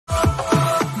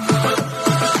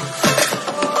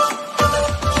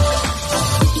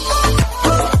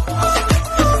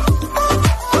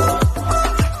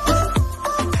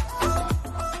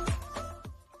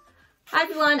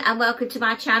and welcome to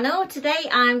my channel. Today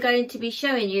I'm going to be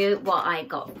showing you what I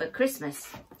got for Christmas.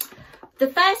 The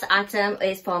first item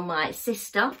is from my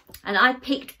sister, and I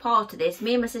picked part of this.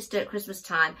 Me and my sister at Christmas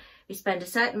time, we spend a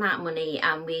certain amount of money,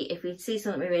 and if we see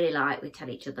something we really like, we tell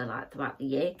each other like throughout the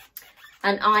year.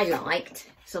 And I liked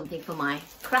something for my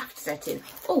craft setting.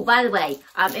 Oh, by the way,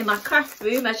 I'm in my craft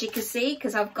room, as you can see,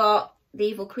 because I've got the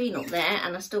Evil Queen up there,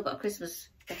 and I've still got Christmas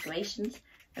decorations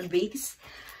and wreaths.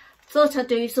 Thought I'd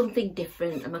do something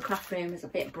different, and my craft room is a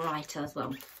bit brighter as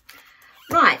well.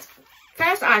 Right,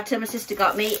 first item my sister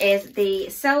got me is the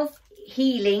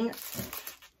self-healing,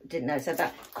 didn't know, so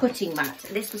that cutting mat.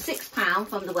 This was £6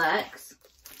 from the works.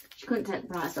 She couldn't take the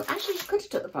price off. Actually, she could have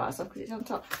took the price off because it's on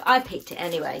top. But I picked it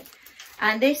anyway.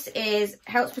 And this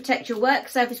helps protect your work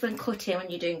surface when cutting, when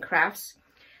you're doing crafts.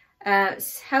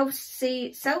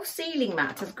 Self-sealing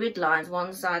mat has grid lines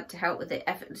one side to help with the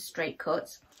effortless straight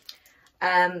cuts.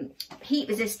 Heat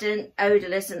resistant,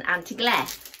 odorless and anti-glare.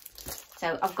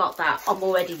 So I've got that. I'm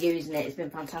already using it. It's been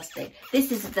fantastic.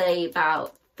 This is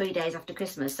about 3 days after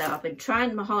Christmas, so I've been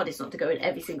trying my hardest not to go in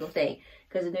every single thing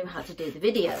because I knew how to do the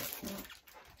video.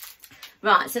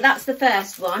 Right, so that's the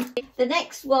first one. The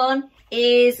next one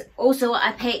is also what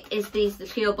I picked is these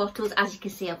liqueur bottles. As you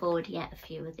can see, I've already had a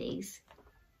few of these.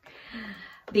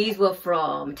 These were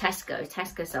from Tesco.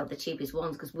 Tesco sold the cheapest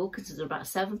ones because Wilkinson's are about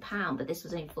 £7, but this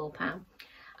was only £4.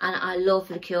 And I love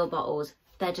liqueur bottles.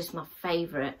 They're just my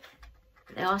favourite.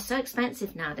 They are so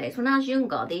expensive nowadays. When I was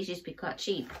younger, these used to be quite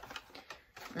cheap.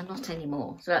 They're not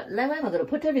anymore. So where am I going to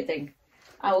put everything?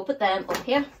 I will put them up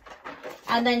here.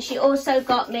 And then she also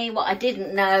got me, what I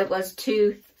didn't know, was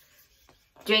 2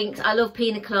 drinks. I love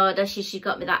pina colada. She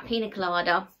got me that pina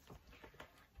colada.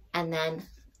 And then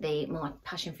my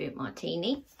passion fruit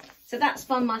martini. So that's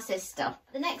from my sister.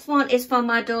 The next one is from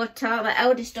my daughter, my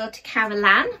eldest daughter,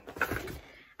 Caroline.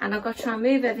 And I've got to try and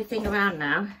move everything around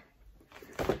now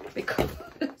because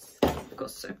I've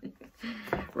got so many.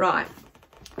 Right.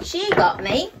 She got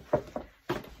me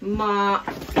my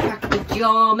pack of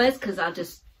pyjamas because I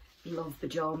just love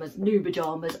pyjamas. New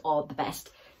pyjamas are the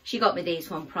best. She got me these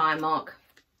from Primark.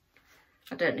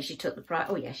 I don't know if she took the price.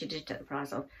 Oh yeah, she did take the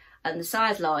price off. And the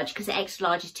size large, because the extra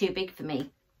large is too big for me.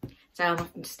 So I'm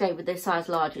having to stay with the size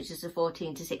large, which is a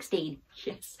 14 to 16.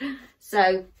 Yes.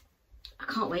 So I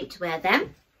can't wait to wear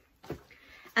them.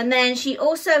 And then she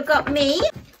also got me, a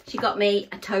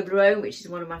Toblerone, which is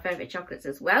one of my favourite chocolates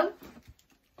as well.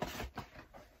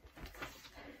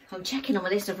 I'm checking on my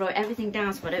list. I've wrote everything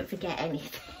down so I don't forget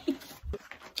anything.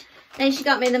 Then she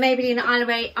got me the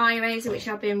Maybelline eye eraser, which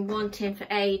I've been wanting for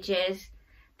ages.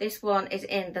 This one is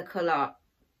in the colour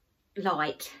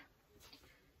Light,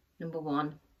 number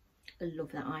 1. I love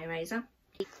that eye eraser.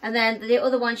 And then the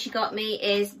other one she got me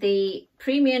is the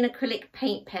premium acrylic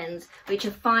paint pens, which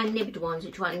are fine nibbed ones,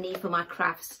 which I need for my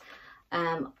crafts.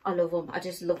 I love them. I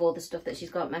just love all the stuff that she's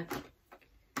got me.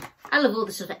 I love all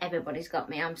the stuff that everybody's got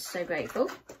me. I'm so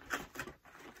grateful.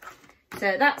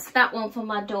 So that's that one for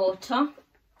my daughter,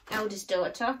 eldest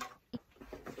daughter.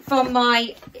 From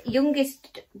my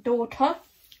youngest daughter,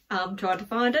 I'm trying to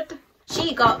find it.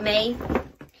 She got me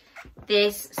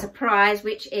this surprise,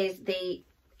 which is the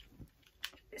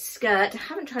skirt. I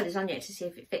haven't tried this on yet to see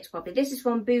if it fits properly. This is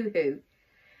from Boohoo,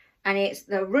 and it's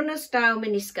the runner style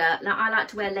mini skirt. Now I like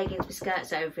to wear leggings with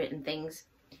skirts over it and things,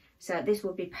 so this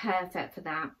would be perfect for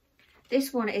that.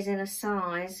 This one is in a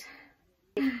size,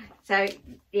 so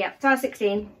yeah, size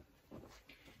 16.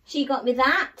 She got me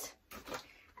that,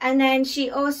 and then she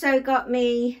also got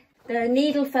me the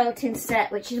needle felting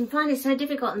set, which I'm finding so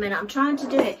difficult at the minute. I'm trying to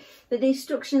do it, but the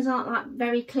instructions aren't like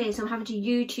very clear, so I'm having to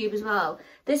YouTube as well.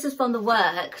 This is from the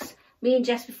works. Me and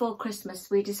Jess, before Christmas,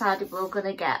 we decided we were going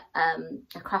to get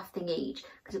a craft thing each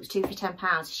because it was 2 for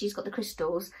 £10. She's got the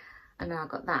crystals and I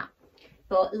got that.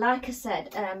 But like I said,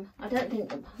 I don't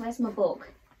think, where's my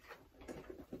book?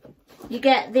 You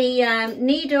get the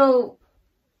needle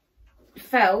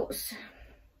felts.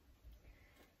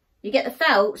 You get the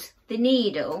felt, the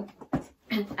needle,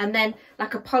 and then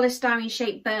like a polystyrene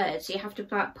shaped bird. So you have to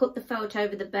like put the felt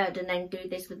over the bird and then do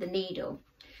this with the needle.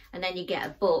 And then you get a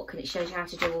book and it shows you how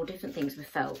to do all different things with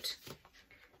felt.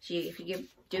 So if you're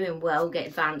doing well, get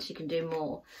advanced, you can do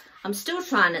more. I'm still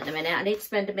trying at the minute. I need to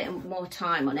spend a bit more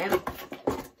time on it.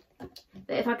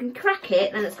 But if I can crack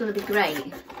it, then it's going to be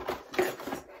great.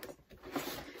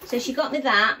 So she got me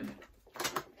that.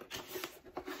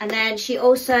 And then she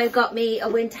also got me a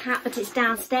winter hat, but it's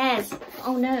downstairs.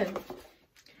 Oh no.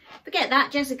 Forget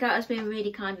that. Jessica has been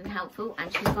really kind and helpful,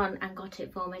 and she's gone and got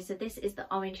it for me. So this is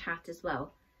the orange hat as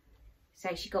well.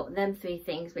 So she got them 3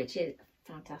 things, which is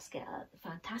fantastic.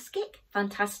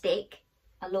 Fantastic.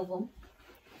 I love them.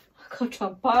 I can't try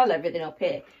and pile everything up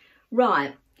here.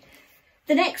 Right,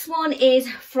 the next one is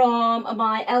from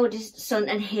my eldest son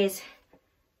and his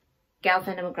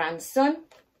girlfriend and my grandson.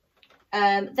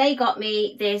 They got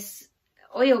me this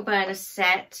oil burner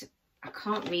set. I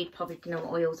can't read, probably to know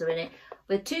what oils are in it,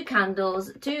 with 2 candles,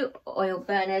 2 oil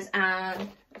burners and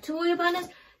 2 oil burners,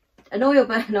 an oil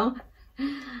burner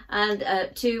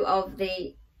and 2 of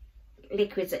the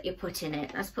liquids that you put in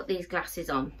it. Let's put these glasses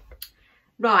on.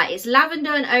 Right, it's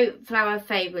lavender and oat flower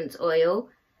fragrance oil,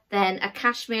 then a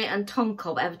cashmere and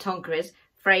tonka, whatever tonka is,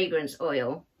 fragrance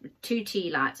oil, with 2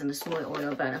 tea lights and a small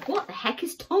oil burner. What the heck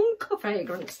is tonka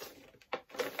fragrance?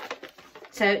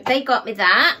 So they got me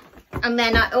that. And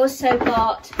then I also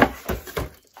got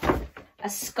a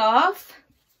scarf,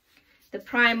 the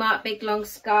Primark big long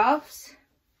scarves.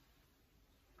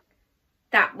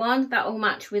 That one, that will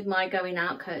match with my going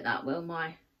out coat, that will,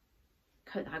 my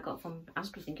coat that I got from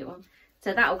Asda, I think it was.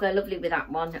 So that will go lovely with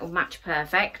that one, it will match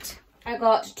perfect. I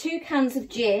got 2 cans of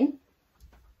gin,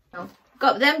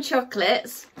 got them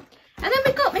chocolates, and then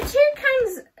we got me 2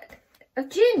 cans of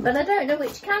gin, but I don't know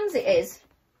which cans it is.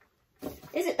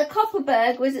 Is it the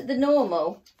Copperberg or is it the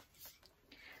normal?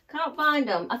 Can't find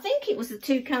them. I think it was the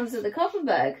 2 cans of the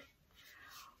Copperberg.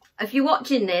 If you're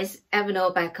watching this, Evan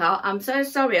or Becca, I'm so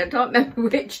sorry. I don't remember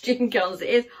which gin cans it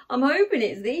is. I'm hoping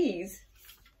it's these.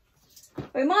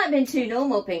 Well, it might have been 2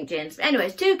 normal pink gins. But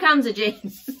anyways, 2 cans of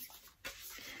gin.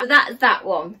 So that's that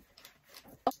one.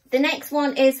 The next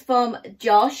one is from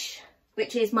Josh,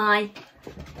 which is my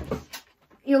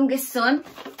youngest son.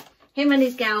 Him and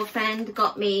his girlfriend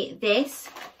got me this,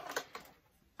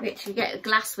 which you get a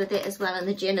glass with it as well, and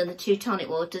the gin and the 2 tonic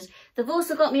waters. They've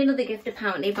also got me another gift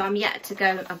apparently, but I'm yet to go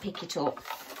and pick it up.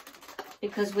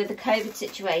 Because with the COVID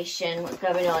situation, what's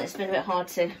going on, it's been a bit hard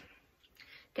to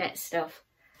get stuff.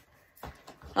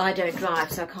 I don't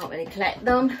drive, so I can't really collect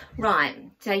them. Right,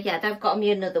 so yeah, they've got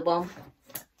me another one.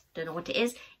 Don't know what it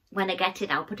is. When I get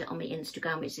it, I'll put it on my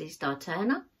Instagram, which is Star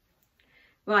Turner.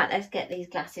 Right, let's get these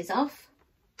glasses off.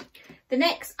 The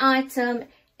next item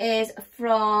is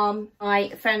from my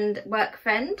friend, work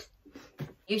friend.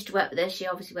 Used to work with her, she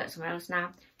obviously works somewhere else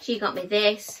now. She got me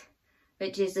this,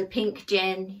 which is a pink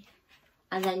gin,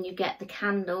 and then you get the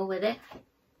candle with it.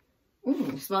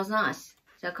 It smells nice.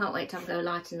 So I can't wait to go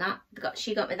lighten that.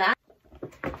 She got me that.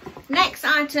 Next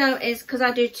item is, because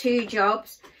I do 2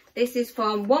 jobs, this is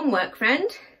from one work friend.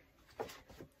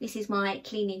 This is my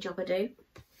cleaning job I do.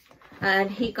 And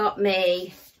he got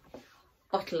me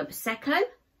bottle of Prosecco,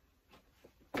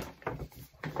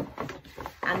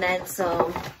 and then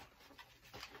some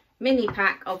mini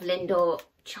pack of Lindor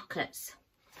chocolates.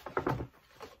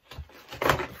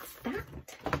 That's that.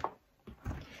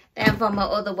 Then from my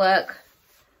other work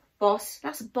boss,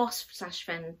 that's a boss slash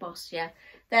friend, boss, yeah.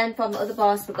 Then from the other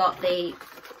boss we got the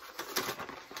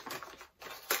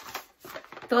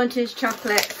Thornton's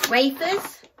chocolate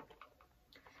wafers,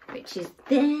 which is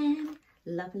them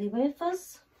lovely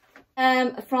wafers.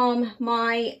 From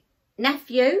my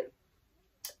nephew,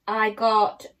 I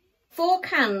got 4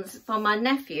 cans from my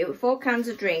nephew, 4 cans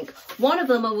of drink. One of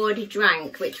them I've already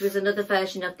drank, which was another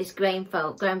version of this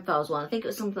Grenfell's one. I think it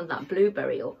was something like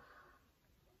blueberry,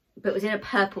 but it was in a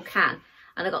purple can.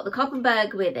 And I got the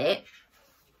Copperberg with it.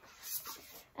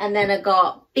 And then I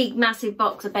got big massive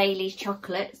box of Bailey's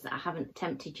chocolates that I haven't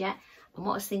attempted yet. And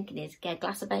what I was thinking is get a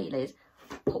glass of Bailey's,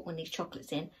 put one of these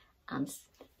chocolates in, and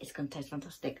it's going to taste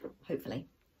fantastic, hopefully.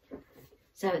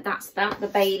 So that's that, the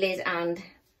Baileys, and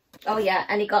oh yeah,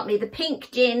 and he got me the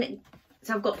pink gin.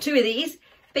 So I've got 2 of these,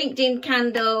 pink gin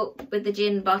candle with the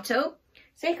gin bottle.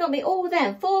 So he got me all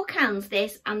them, 4 cans,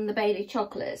 this and the Bailey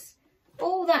chocolates.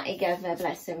 All that he gave me,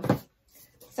 bless him.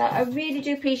 So I really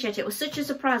do appreciate it. It was such a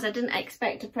surprise. I didn't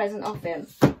expect a present off him.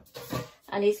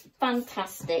 And he's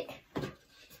fantastic.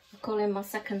 I call him my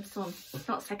second son.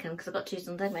 Not second, because I've got 2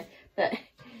 sons anyway, but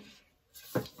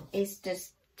he's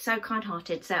just so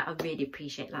kind-hearted, so I really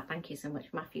appreciate that. Thank you so much,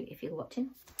 Matthew, if you're watching.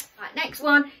 Right, next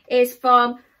one is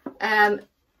from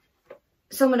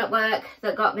someone at work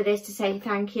that got me this to say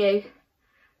thank you.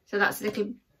 So that's a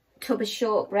little tub of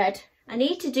shortbread. I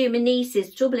need to do my niece's.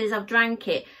 The trouble is I've drank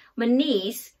it. My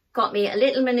niece got me a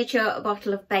little miniature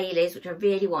bottle of Baileys, which I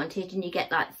really wanted, and you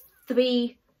get like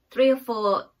three or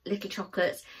four little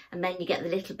chocolates, and then you get the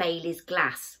little Baileys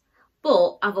glass.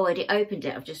 But I've already opened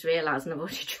it, I've just realised, and I've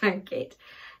already drank it.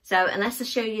 So unless I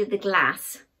show you the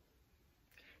glass,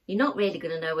 you're not really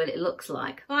going to know what it looks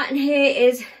like. Right, and here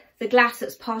is the glass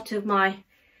that's part of my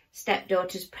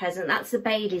stepdaughter's present. That's the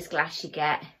Baileys glass you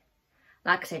get.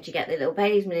 Like I said, you get the little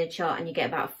Baileys miniature, and you get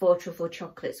about 4 truffle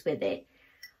chocolates with it.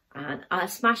 And I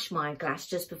smashed my glass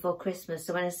just before Christmas.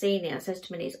 So when I seen it, I said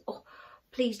to my niece, oh,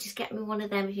 please just get me one of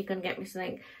them if you're going to get me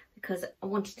something. because I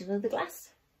wanted another glass.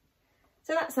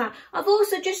 So that's that. I've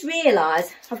also just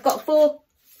realised I've got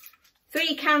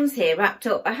 3 cans here wrapped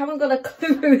up. I haven't got a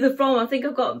clue who they're from. I think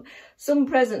I've got some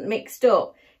present mixed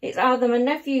up. It's either my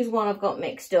nephew's one I've got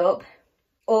mixed up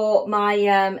or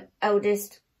my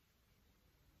eldest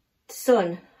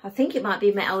son. I think it might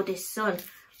be my eldest son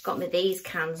got me these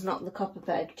cans, not the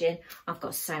Copperberg gin. I've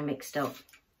got so mixed up.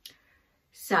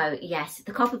 So yes,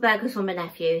 the Copperberg was for my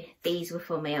nephew. These were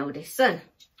for my eldest son,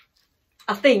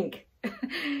 I think.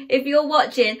 If you're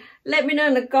watching, let me know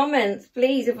in the comments,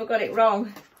 please, if I got it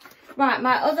wrong. Right,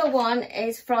 my other one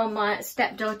is from my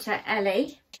stepdaughter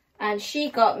Ellie, and she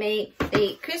got me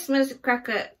the Christmas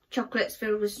cracker chocolates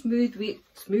filled with smooth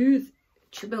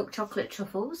milk chocolate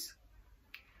truffles.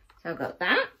 So I got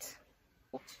that.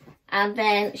 And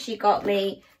then she got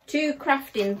me 2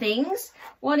 crafting things.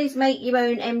 One is make your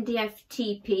own MDF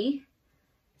TP.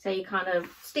 So you kind of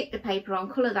stick the paper on,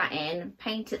 colour that in,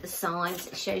 paint at the sides.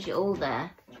 It shows you all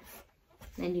there.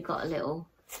 Then you've got a little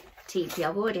TP.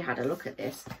 I've already had a look at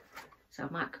this, so I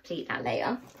might complete that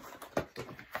later.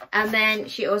 And then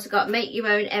she also got make your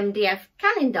own MDF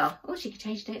calendar. Oh, she could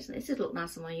change dates. This would look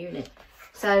nice on my unit.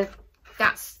 So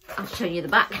that's, I'll show you the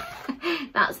back.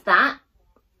 That's that.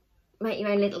 Make your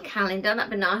own little calendar. That'd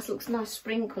be nice. Looks nice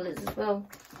spring colours as well.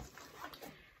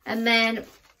 And then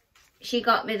she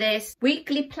got me this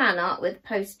weekly planner with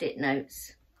post-it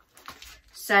notes.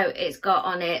 So it's got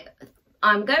on it,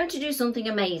 I'm going to do something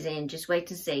amazing. Just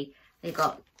wait and see. They've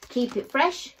got keep it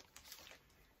fresh,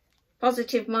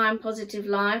 positive mind, positive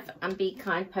life, and be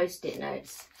kind post-it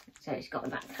notes. So it's got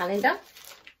that calendar.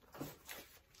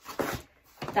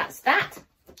 That's that. So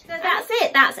that's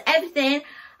it. That's everything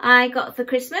I got for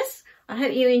Christmas. I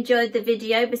hope you enjoyed the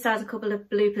video, besides a couple of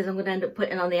bloopers I'm going to end up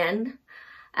putting on the end.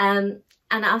 And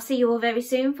I'll see you all very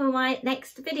soon for my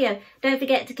next video. Don't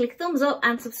forget to click thumbs up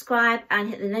and subscribe and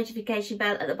hit the notification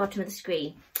bell at the bottom of the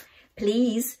screen.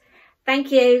 Please.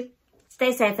 Thank you.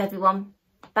 Stay safe, everyone.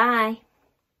 Bye.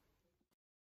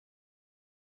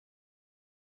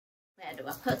 Where do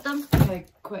I put them? Okay,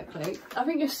 quickly. I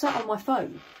think you're sat on my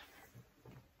phone.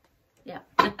 Yeah.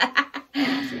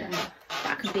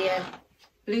 That could be a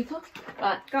blooper.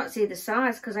 Right, can't see the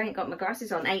size because I ain't got my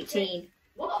glasses on. 18.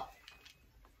 What?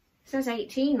 It says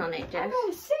 18 on it, Jeff.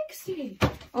 Oh, 16.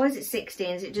 Or is it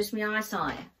 16? Is it just my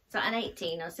eyesight? Is that an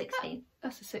 18 or 16?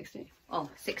 That's a 16. Oh,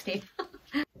 16.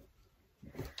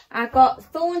 I got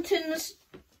Thornton's.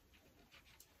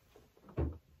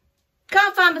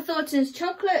 Can't find my Thornton's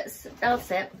chocolates.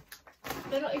 That's it.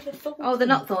 They're not even Thornton's. Oh, they're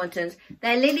not Thornton's.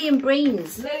 They're Lily and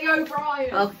Breen's. Lily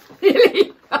O'Brien. Oh,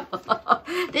 Lily.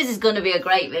 This is going to be a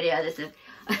great video. This is.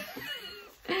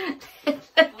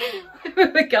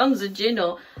 The guns of gin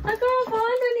or I can't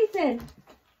find anything.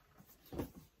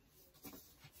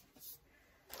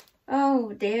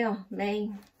 Oh dear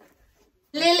me.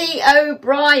 Lily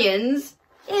O'Brien's.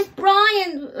 It's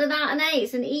Brian without an A,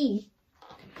 it's an E.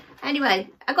 Anyway,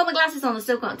 I got my glasses on, I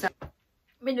still can't tell.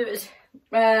 Minutes.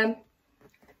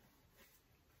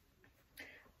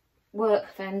 Work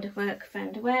fender.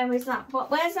 Where is that?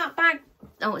 Where's that bag?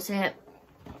 Oh, it's here.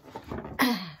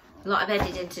 A lot of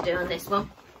editing to do on this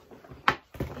one.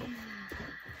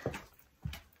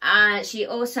 She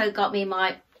also got me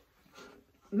my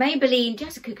Maybelline.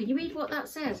 Jessica, can you read what that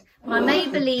says? My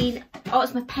Maybelline. Oh,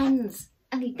 it's my pens.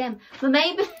 I need them. My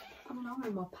Maybelline. I mean, I'm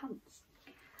in my pants.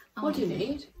 Oh. What do you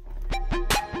need?